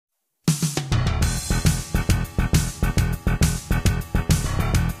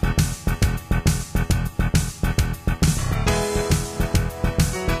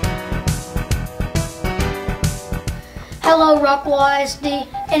Hello, Rockwall ISD,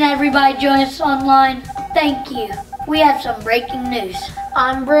 and everybody join us online. Thank you. We have some breaking news.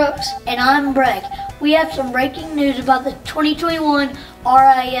 I'm Brooks. And I'm Breck. We have some breaking news about the 2021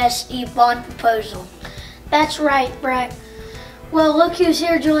 RISD bond proposal. That's right, Breck. Well, look who's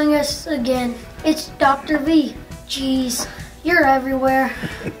here joining us again. It's Dr. V. Jeez, you're everywhere.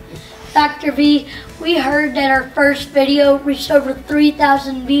 Dr. V, we heard that our first video reached over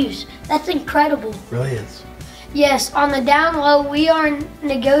 3,000 views. That's incredible. Really is. Yes, on the down low, we are in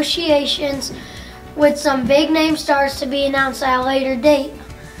negotiations with some big name stars to be announced at a later date.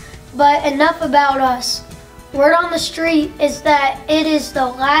 But enough about us. Word on the street is that it is the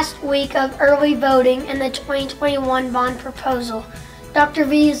last week of early voting in the 2021 bond proposal. Dr.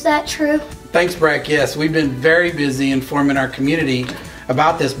 V, is that true? Thanks, Breck. Yes, we've been very busy informing our community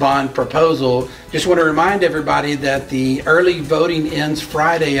about this bond proposal. Just want to remind everybody that the early voting ends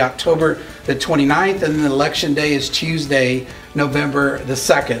Friday, October the 29th, and the election day is Tuesday, November the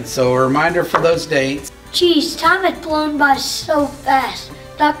 2nd. So a reminder for those dates. Geez, time has flown by so fast.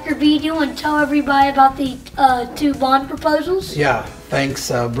 Dr. V, do you want to tell everybody about the two bond proposals? Yeah, thanks,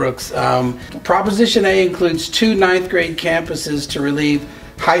 Brooks. Proposition A includes 2 ninth grade campuses to relieve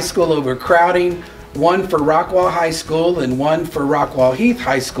high school overcrowding, one for Rockwall High School and one for Rockwall Heath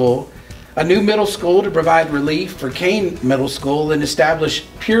High School, a new middle school to provide relief for Kane Middle School and establish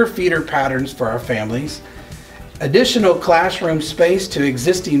pure feeder patterns for our families, additional classroom space to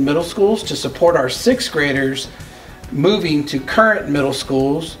existing middle schools to support our 6th graders moving to current middle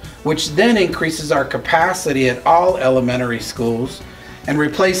schools, which then increases our capacity at all elementary schools, and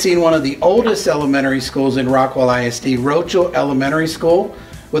replacing one of the oldest elementary schools in Rockwall ISD, Rochelle Elementary School,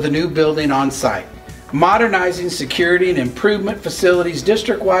 with a new building on site. Modernizing security and improvement facilities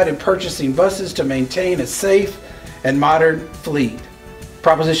district-wide and purchasing buses to maintain a safe and modern fleet.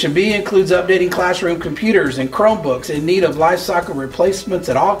 Proposition B includes updating classroom computers and Chromebooks in need of lifecycle replacements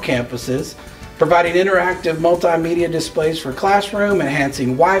at all campuses, providing interactive multimedia displays for classroom,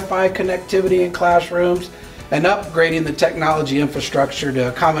 enhancing Wi-Fi connectivity in classrooms, and upgrading the technology infrastructure to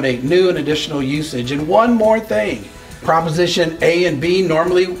accommodate new and additional usage. And one more thing. Proposition A and B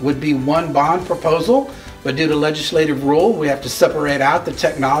normally would be one bond proposal, but due to legislative rule, we have to separate out the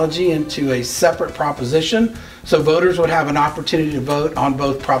technology into a separate proposition, so voters would have an opportunity to vote on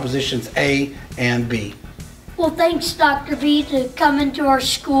both propositions A and B. Well, thanks, Dr. V, to coming to our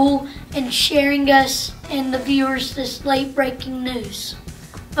school and sharing us and the viewers this late breaking news.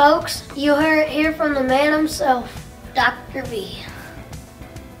 Folks, you heard it here from the man himself. Dr. V.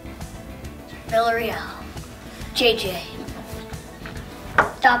 Villarreal. JJ.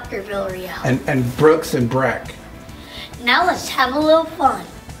 Dr. Villarreal. And Brooks and Breck. Now let's have a little fun.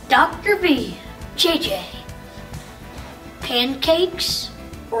 Dr. V. JJ. Pancakes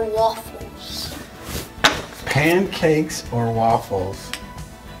or waffles? Pancakes or waffles?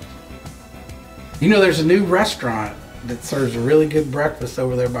 You know, there's a new restaurant that serves a really good breakfast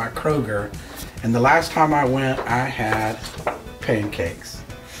over there by Kroger, and the last time I went, I had pancakes.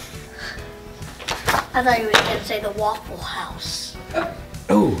 I thought you were going to say the Waffle House.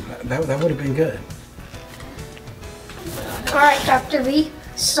 Oh, that would have been good. All right, Dr. V,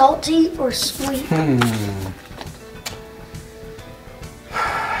 salty or sweet? Man,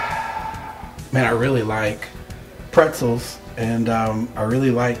 I really like pretzels and I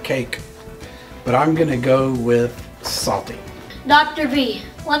really like cake, but I'm gonna go with salty. Dr. V,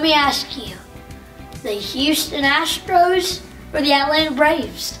 let me ask you, the Houston Astros or the Atlanta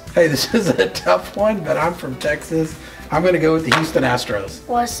Braves? Hey, this is a tough one, but I'm from Texas. I'm gonna go with the Houston Astros.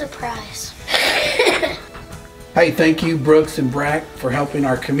 What a surprise. Hey, thank you, Brooks and Breck, for helping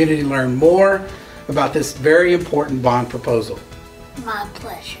our community learn more about this very important bond proposal. My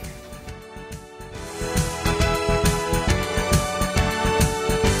pleasure.